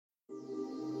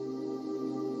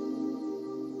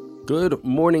Good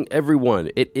morning,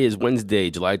 everyone. It is Wednesday,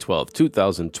 July 12th,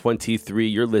 2023.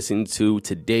 You're listening to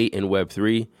Today in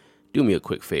Web3. Do me a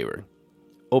quick favor.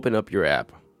 Open up your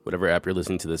app, whatever app you're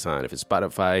listening to this on. If it's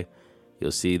Spotify,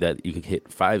 you'll see that you can hit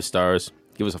 5 stars.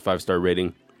 Give us a 5-star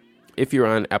rating. If you're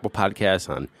on Apple Podcasts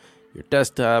on your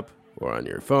desktop or on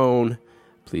your phone,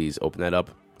 please open that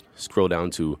up. Scroll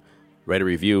down to write a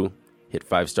review, hit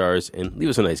 5 stars, and leave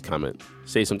us a nice comment.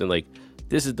 Say something like,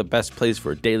 "This is the best place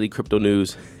for daily crypto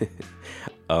news."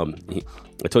 I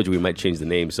told you we might change the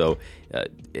name, so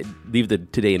leave the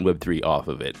Today in Web3 off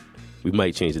of it. We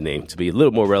might change the name to be a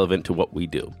little more relevant to what we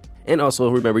do. And also,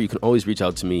 remember, you can always reach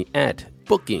out to me at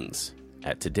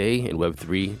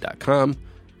bookings@todayinweb3.com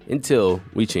until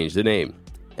we change the name.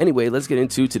 Anyway, let's get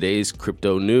into today's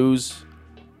crypto news.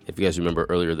 If you guys remember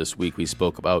earlier this week, we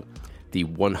spoke about the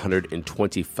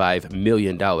 $125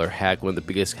 million hack, one of the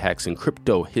biggest hacks in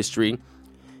crypto history.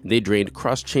 They drained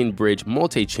cross-chain bridge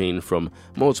multi-chain from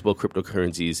multiple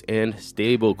cryptocurrencies and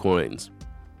stable coins.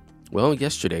 Well,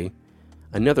 yesterday,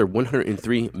 another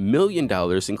 $103 million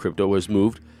in crypto was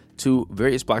moved to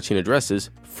various blockchain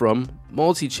addresses from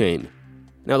multi-chain.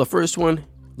 Now, the first one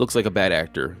looks like a bad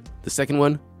actor. The second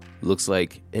one looks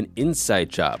like an inside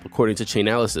job, according to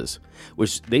Chainalysis,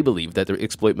 which they believe that their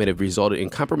exploit might have resulted in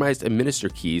compromised administer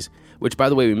keys, which, by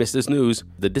the way, we missed this news,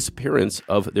 the disappearance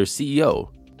of their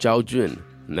CEO, Zhao Jun,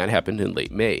 and that happened in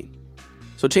late May.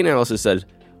 So Chainalysis said,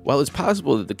 while it's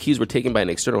possible that the keys were taken by an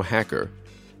external hacker,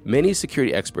 many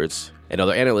security experts and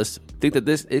other analysts think that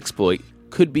this exploit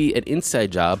could be an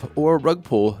inside job or a rug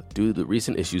pull due to the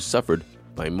recent issues suffered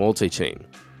by multi-chain.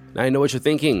 Now I know what you're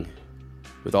thinking.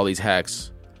 With all these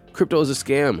hacks, crypto is a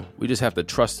scam. We just have to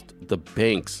trust the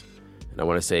banks. And I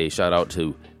want to say shout out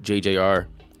to JJR,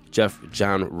 Jeff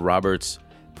John Roberts,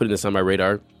 putting this on my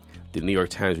radar. The New York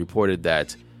Times reported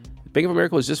that Bank of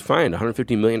America was just fined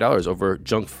 $150 million over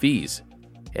junk fees.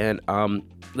 And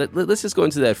let's just go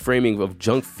into that framing of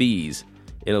junk fees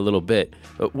in a little bit.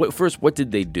 First, what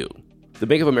did they do? The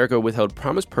Bank of America withheld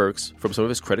promised perks from some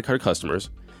of its credit card customers.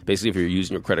 Basically, if you're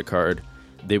using your credit card,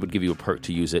 they would give you a perk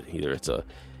to use it. Either it's a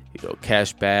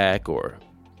cash back or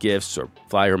gifts or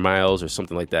flyer miles or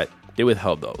something like that. They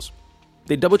withheld those.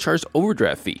 They double charged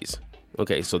overdraft fees.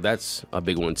 Okay, so that's a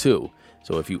big one too.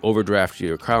 So if you overdraft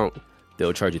your account,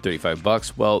 they'll charge you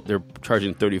 $35. Well, they're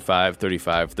charging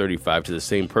 $35 to the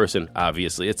same person.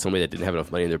 Obviously, it's somebody that didn't have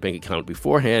enough money in their bank account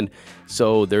beforehand.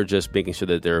 So they're just making sure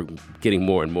that they're getting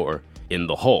more and more in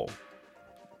the hole.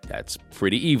 That's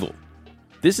pretty evil.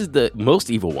 This is the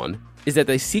most evil one, is that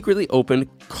they secretly open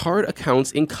card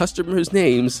accounts in customers'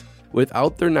 names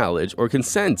without their knowledge or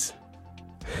consent.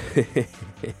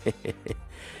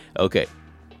 Okay,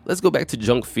 let's go back to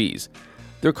junk fees.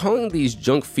 They're calling these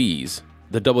junk fees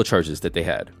the double charges that they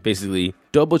had. Basically,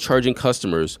 double charging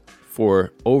customers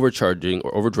for overcharging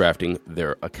or overdrafting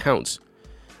their accounts.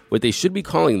 What they should be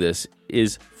calling this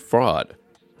is fraud,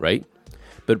 right?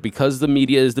 But because the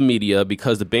media is the media,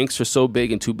 because the banks are so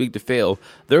big and too big to fail,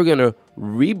 they're going to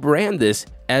rebrand this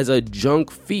as a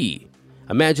junk fee.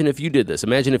 Imagine if you did this.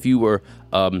 Imagine if you were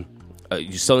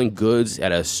selling goods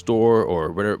at a store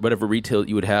or whatever retail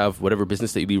you would have, whatever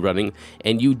business that you'd be running,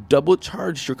 and you double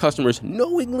charged your customers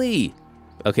knowingly.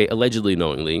 Okay, allegedly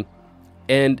knowingly,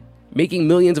 and making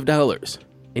millions of dollars.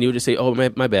 And you would just say, oh,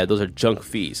 my bad, those are junk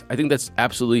fees. I think that's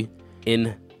absolutely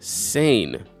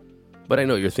insane. But I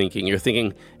know you're thinking,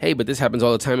 hey, but this happens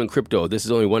all the time in crypto. This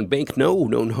is only one bank.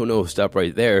 No, stop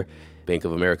right there. Bank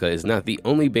of America is not the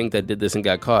only bank that did this and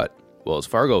got caught. Wells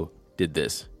Fargo did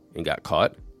this and got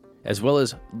caught, as well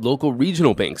as local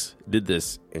regional banks did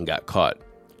this and got caught.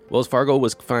 Wells Fargo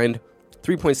was fined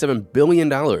 $3.7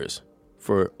 billion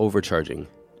for overcharging,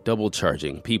 double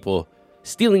charging people,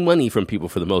 stealing money from people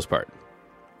for the most part.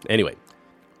 Anyway,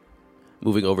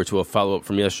 moving over to a follow-up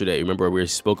from yesterday. Remember we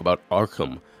spoke about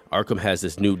Arkham. Arkham has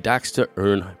this new Docs to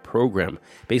Earn program.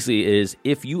 Basically, it is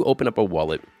if you open up a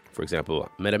wallet, for example,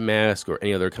 MetaMask or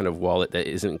any other kind of wallet that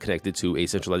isn't connected to a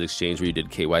centralized exchange where you did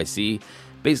KYC,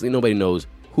 basically nobody knows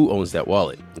who owns that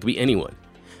wallet. It could be anyone.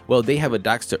 Well, they have a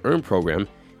Docs to Earn program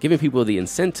giving people the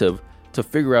incentive to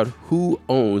figure out who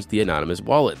owns the anonymous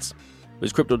wallets,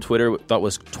 which crypto Twitter thought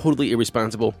was totally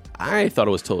irresponsible. I thought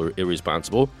it was totally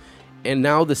irresponsible. And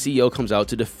now the CEO comes out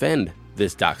to defend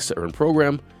this Docs to Earn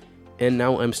program. And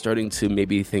now I'm starting to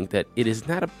maybe think that it is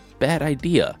not a bad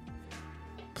idea.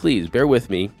 Please bear with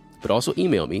me, but also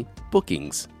email me,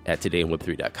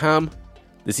 bookings@todayinweb3.com.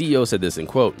 The CEO said this in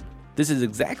quote, "This is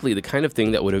exactly the kind of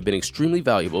thing that would have been extremely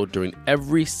valuable during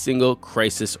every single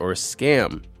crisis or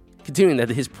scam." Continuing that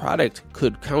his product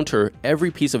could counter every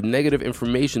piece of negative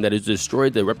information that has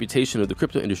destroyed the reputation of the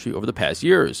crypto industry over the past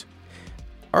years.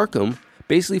 Arkham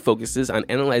basically focuses on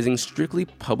analyzing strictly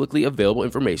publicly available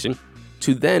information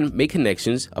to then make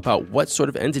connections about what sort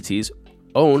of entities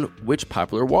own which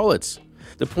popular wallets.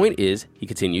 The point is, he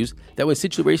continues, that when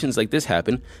situations like this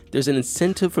happen, there's an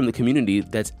incentive from the community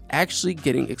that's actually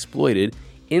getting exploited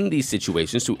in these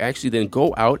situations to actually then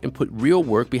go out and put real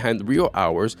work behind the real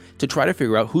hours to try to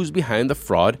figure out who's behind the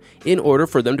fraud in order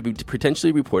for them to be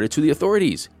potentially reported to the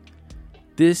authorities.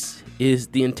 This is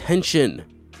the intention.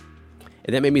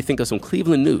 And that made me think of some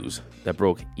Cleveland news that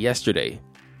broke yesterday.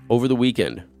 Over the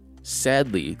weekend,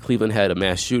 sadly, Cleveland had a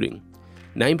mass shooting.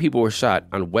 9 people were shot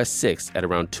on West 6th at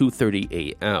around 2:30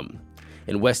 a.m.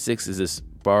 And West 6th is this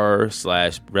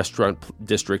bar/restaurant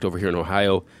district over here in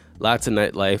Ohio. Lots of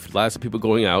nightlife, lots of people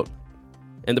going out.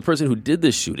 And the person who did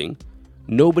this shooting,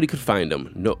 nobody could find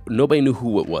him. Nobody knew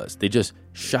who it was. They just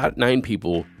shot 9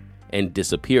 people and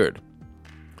disappeared.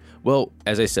 Well,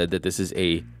 as I said, that this is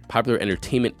a popular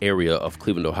entertainment area of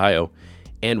Cleveland, Ohio.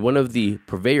 And one of the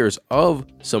purveyors of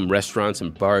some restaurants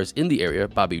and bars in the area,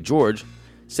 Bobby George,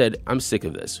 said, "I'm sick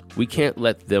of this. We can't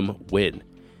let them win."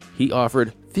 He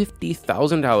offered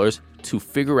 $50,000 to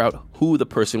figure out who the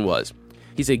person was.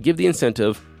 He said, "Give the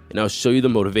incentive and I'll show you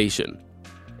the motivation."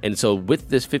 And so with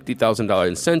this $50,000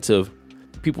 incentive,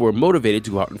 people were motivated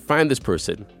to go out and find this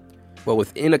person. Well,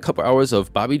 within a couple hours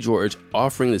of Bobby George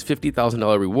offering this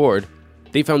 $50,000 reward,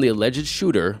 they found the alleged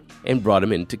shooter and brought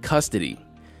him into custody.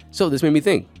 So this made me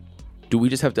think, do we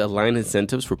just have to align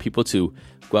incentives for people to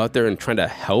go out there and try to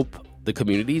help the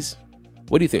communities?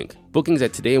 What do you think? Bookings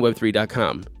at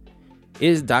todayinweb3.com.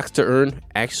 Is Docs to Earn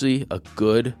actually a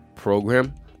good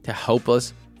program to help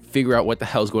us figure out what the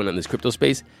hell's going on in this crypto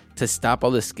space, to stop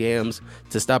all the scams,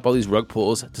 to stop all these rug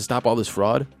pulls, to stop all this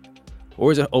fraud?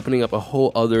 Or is it opening up a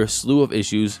whole other slew of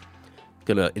issues,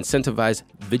 gonna incentivize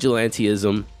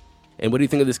vigilantism? And what do you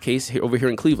think of this case over here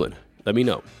in Cleveland? Let me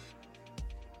know.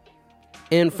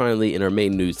 And finally, in our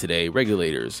main news today,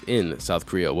 regulators in South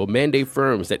Korea will mandate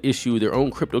firms that issue their own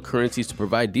cryptocurrencies to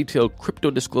provide detailed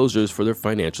crypto disclosures for their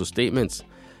financial statements.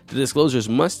 The disclosures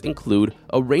must include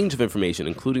a range of information,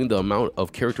 including the amount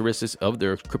of characteristics of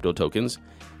their crypto tokens,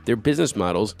 their business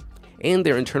models, and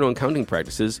their internal accounting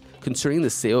practices concerning the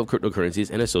sale of cryptocurrencies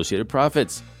and associated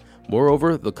profits.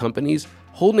 Moreover, the companies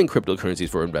holding cryptocurrencies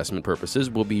for investment purposes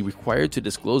will be required to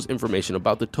disclose information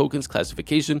about the token's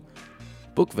classification,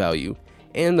 book value,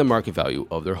 and the market value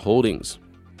of their holdings.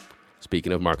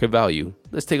 Speaking of market value,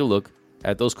 let's take a look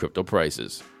at those crypto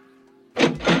prices.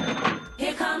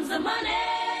 Here comes the money.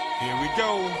 Here we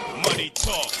go. Money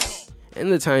talk.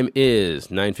 And the time is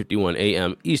 9:51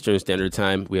 a.m. Eastern Standard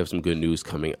Time. We have some good news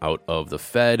coming out of the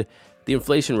Fed. The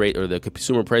inflation rate, or the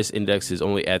consumer price index, is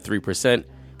only at 3%.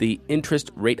 The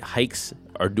interest rate hikes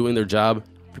are doing their job.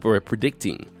 People are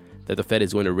predicting that the Fed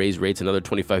is going to raise rates another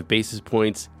 25 basis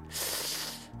points.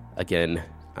 Again,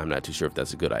 I'm not too sure if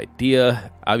that's a good idea.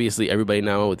 Obviously, everybody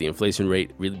now with the inflation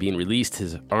rate really being released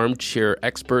is armchair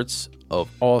experts of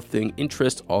all things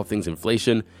interest, all things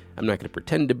inflation. I'm not going to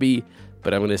pretend to be,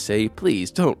 but I'm going to say,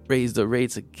 please don't raise the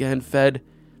rates again, Fed.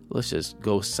 Let's just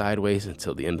go sideways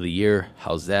until the end of the year.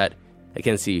 How's that? I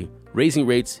can't see raising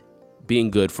rates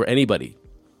being good for anybody.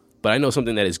 But I know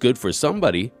something that is good for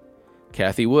somebody.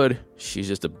 Cathie Wood, she's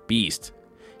just a beast.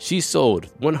 She sold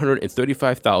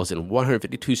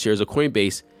 135,152 shares of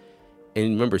Coinbase.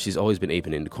 And remember, she's always been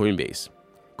aping into Coinbase.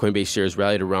 Coinbase shares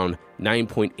rallied around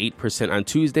 9.8% on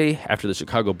Tuesday after the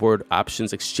Chicago Board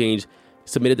Options Exchange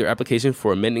submitted their application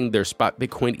for amending their spot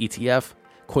Bitcoin ETF.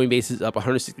 Coinbase is up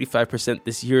 165%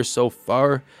 this year so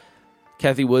far.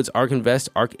 Cathie Wood's ARK Invest,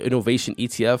 ARK Innovation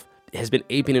ETF has been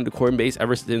aping into Coinbase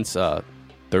ever since $36,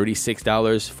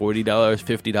 $40,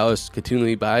 $50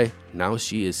 continually buy. Now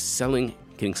she is selling,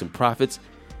 getting some profits,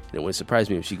 and it wouldn't surprise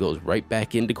me if she goes right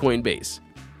back into Coinbase.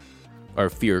 Our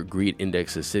fear greed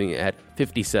index is sitting at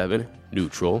 57,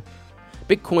 neutral.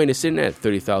 Bitcoin is sitting at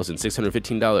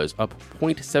 $30,615, up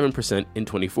 0.7% in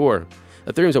 24.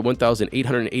 Ethereum's at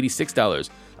 $1,886,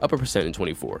 up 1% in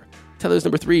 24. Tether's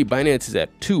number 3, Binance is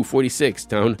at $246,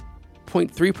 down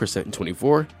 0.3% in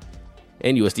 24.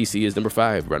 And USDC is number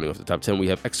 5. Rounding off the top 10, we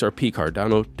have XRP,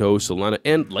 Cardano, Doge, Solana,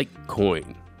 and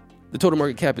Litecoin. The total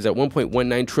market cap is at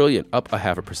 $1.19 trillion, up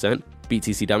 0.5%.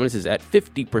 BTC dominance is at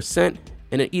 50%,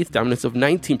 and an ETH dominance of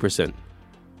 19%.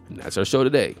 And that's our show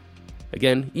today.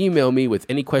 Again, email me with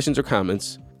any questions or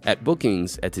comments at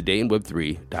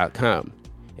bookings@todayinweb3.com.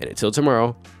 And until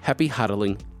tomorrow, happy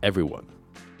hodling, everyone.